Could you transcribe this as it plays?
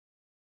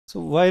So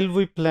while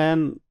we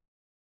plan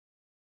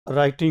a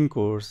writing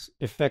course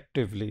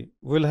effectively,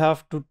 we'll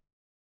have to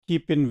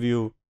keep in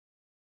view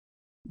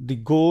the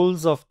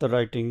goals of the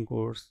writing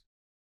course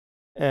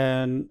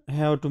and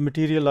how to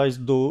materialize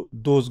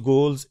those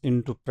goals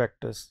into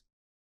practice.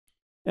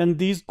 And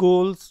these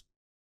goals,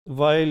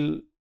 while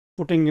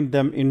putting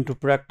them into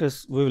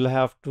practice, we will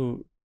have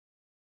to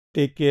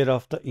take care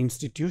of the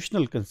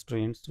institutional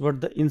constraints,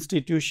 what the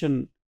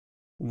institution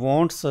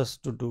wants us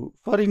to do.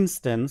 For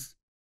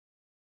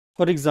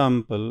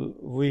example,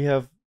 we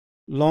have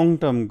long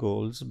term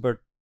goals, but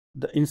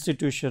the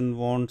institution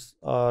wants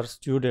our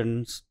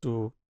students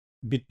to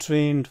be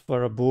trained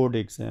for a board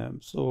exam.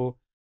 So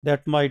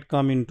that might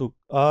come into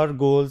our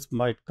goals,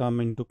 might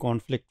come into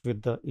conflict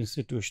with the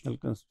institutional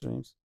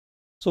constraints.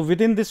 So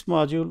within this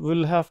module,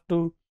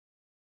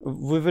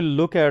 we will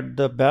look at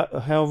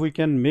how we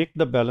can make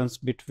the balance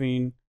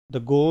between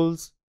the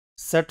goals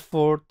set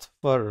forth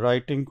for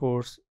writing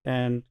course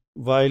and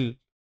while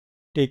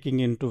taking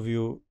into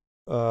view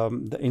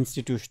the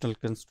institutional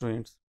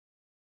constraints.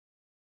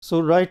 So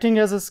writing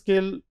as a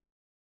skill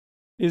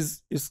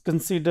is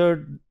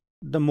considered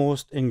the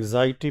most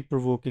anxiety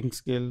provoking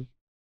skill.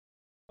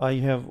 I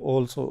have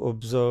also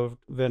observed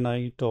when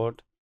I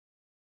taught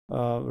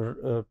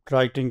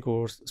writing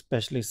course,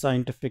 especially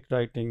scientific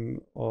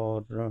writing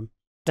or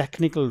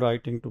technical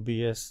writing to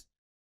BS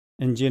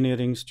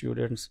engineering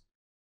students.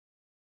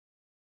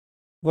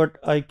 What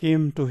I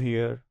came to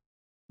hear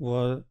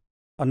were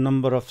a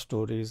number of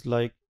stories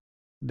like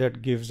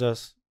that gives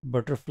us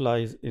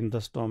butterflies in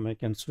the stomach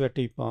and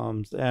sweaty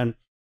palms, and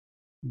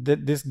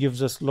this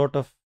gives us a lot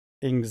of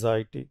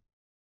anxiety.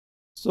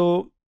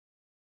 So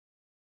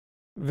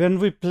when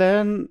we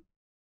plan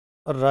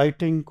a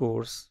writing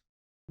course,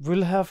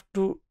 we'll have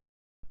to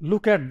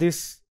look at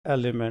this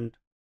element,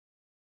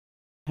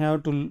 how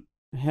to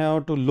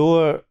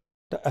lower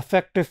the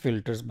affective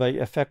filters. By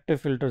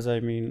affective filters, I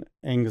mean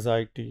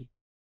anxiety,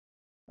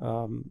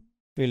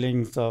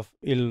 feelings of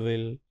ill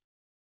will,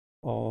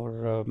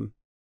 or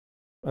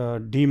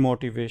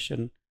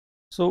demotivation.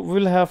 So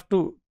we'll have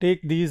to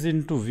take these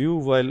into view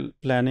while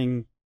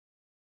planning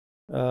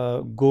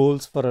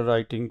goals for a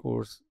writing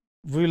course.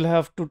 We'll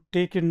have to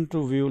take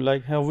into view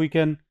like how we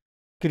can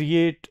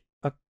create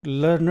a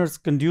learner's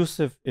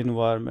conducive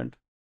environment.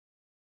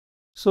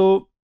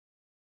 So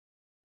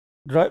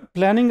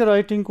planning a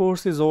writing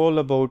course is all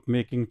about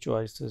making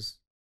choices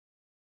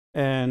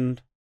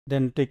and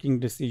then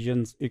taking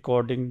decisions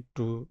according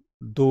to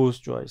those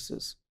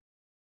choices.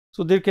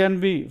 So there can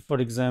be,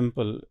 for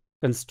example,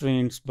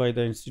 constraints by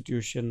the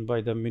institution, by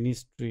the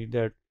ministry,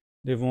 that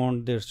they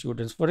want their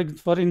students. For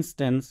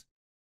instance,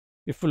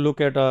 if we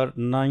look at our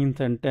 9th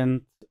and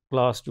 10th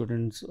class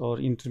students or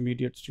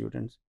intermediate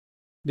students,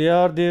 they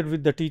are there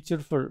with the teacher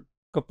for a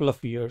couple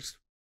of years,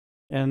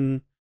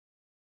 and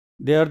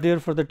they are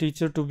there for the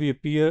teacher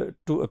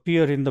to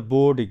appear in the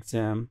board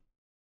exam.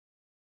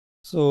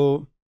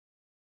 So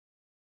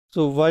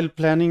while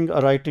planning a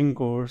writing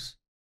course,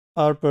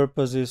 our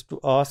purpose is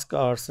to ask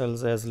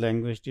ourselves as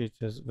language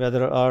teachers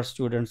whether our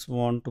students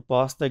want to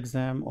pass the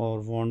exam or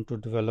want to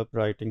develop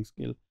writing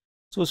skill.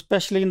 So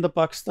especially in the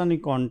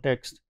Pakistani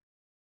context,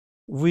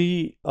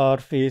 we are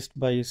faced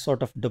by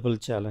sort of double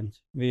challenge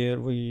where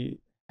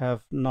we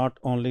have not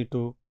only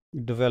to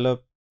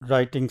develop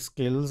writing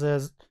skills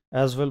as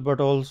well, but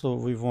also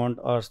we want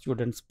our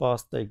students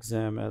pass the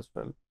exam as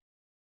well.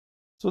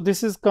 So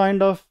this is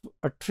kind of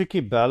a tricky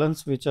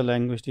balance which a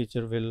language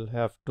teacher uh,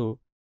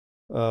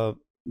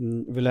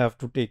 will have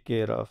to take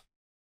care of.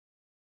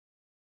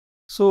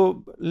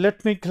 So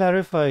let me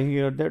clarify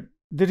here that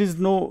there is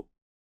no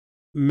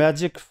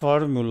magic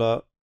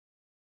formula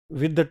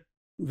with the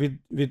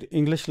with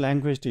English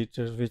language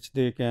teachers which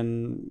they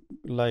can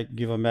like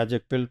give a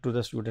magic pill to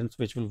the students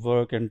which will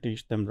work and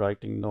teach them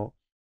writing. No.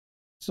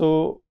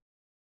 So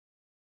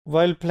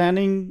while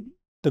planning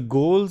the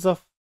goals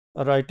of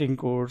a writing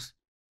course,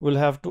 we'll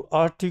have to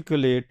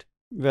articulate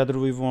whether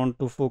we want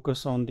to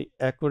focus on the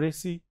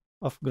accuracy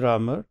of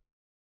grammar,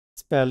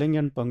 spelling,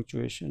 and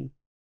punctuation,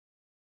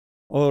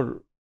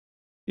 or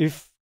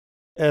if,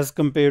 as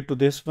compared to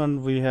this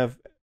one, we have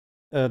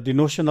the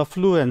notion of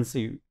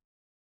fluency.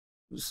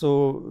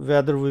 So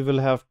whether we will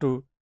have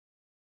to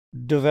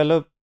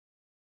develop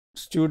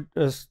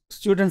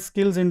student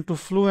skills into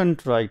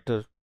fluent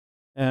writer,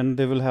 and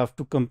they will have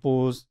to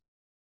compose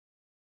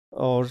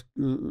or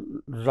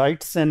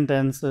write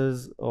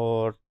sentences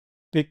or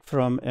pick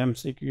from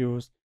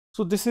MCQs.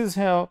 So this is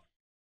how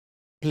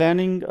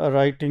planning a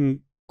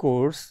writing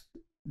course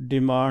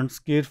demands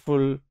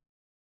careful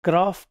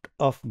craft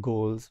of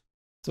goals.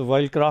 So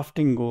while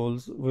crafting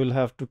goals, we'll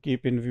have to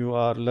keep in view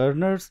our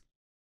learners,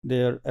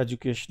 their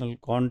educational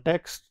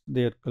context,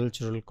 their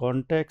cultural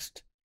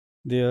context,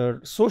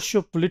 their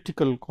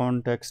socio-political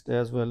context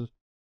as well,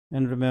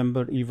 and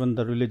remember even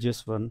the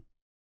religious one.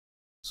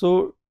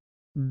 So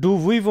do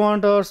we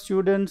want our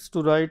students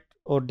to write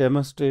or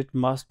demonstrate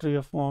mastery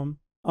of form?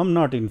 I'm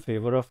not in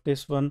favor of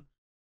this one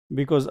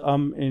because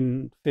I'm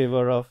in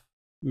favor of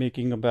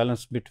making a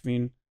balance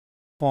between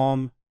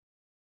form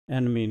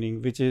and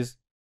meaning, which is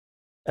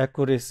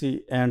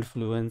accuracy and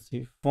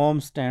fluency.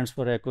 Form stands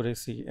for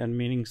accuracy and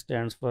meaning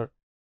stands for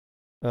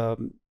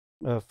um,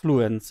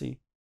 fluency.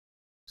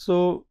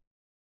 So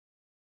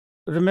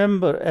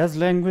remember, as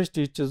language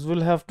teachers,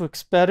 we'll have to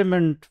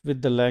experiment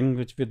with the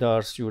language with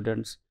our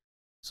students.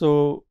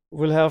 So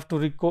we'll have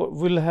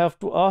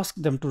to ask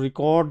them to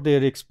record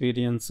their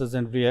experiences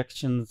and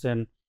reactions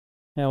and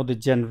how they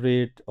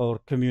generate or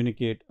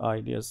communicate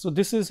ideas. So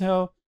this is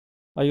how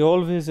I've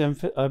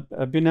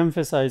been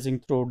emphasizing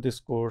throughout this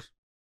course,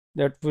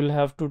 that we'll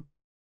have to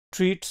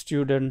treat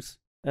students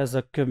as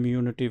a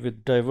community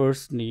with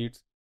diverse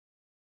needs,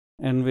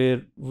 and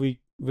where we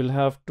will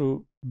have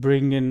to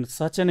bring in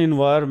such an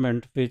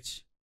environment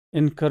which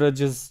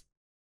encourages,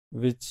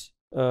 which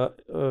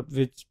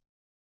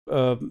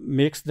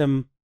makes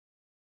them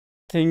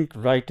think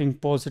writing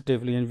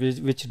positively, and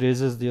which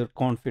raises their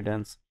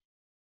confidence.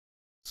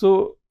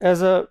 So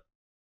as a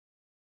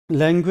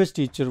language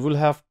teacher, we'll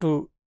have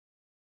to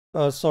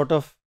sort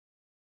of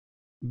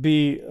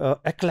be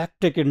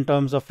eclectic in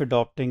terms of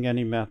adopting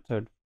any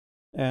method.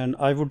 And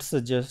I would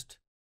suggest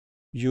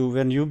you,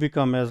 when you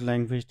become as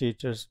language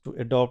teachers, to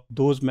adopt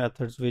those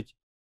methods which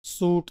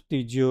suit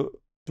the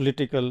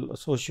geopolitical,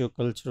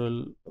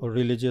 socio-cultural, or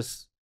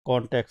religious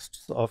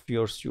contexts of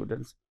your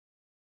students.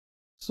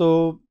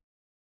 So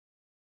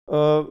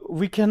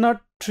we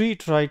cannot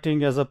treat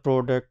writing as a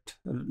product,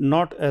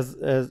 not as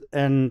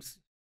ends,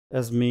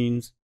 as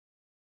means.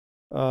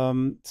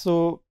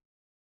 So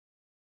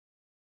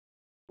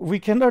we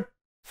cannot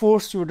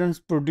force students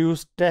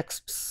produce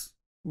texts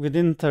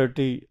within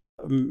 30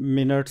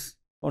 minutes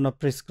on a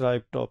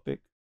prescribed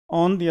topic.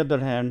 On the other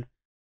hand,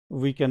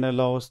 we can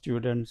allow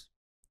students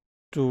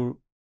to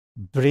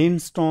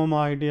brainstorm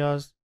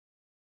ideas,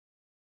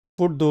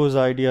 put those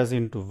ideas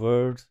into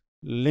words,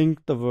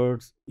 link the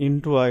words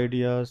into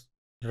ideas,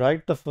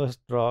 write the first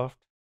draft,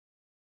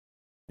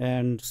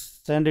 and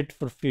send it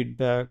for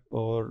feedback,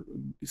 or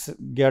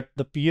get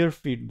the peer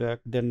feedback,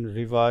 then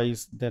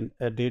revise, then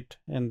edit,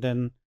 and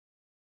then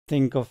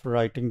think of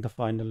writing the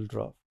final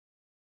draft.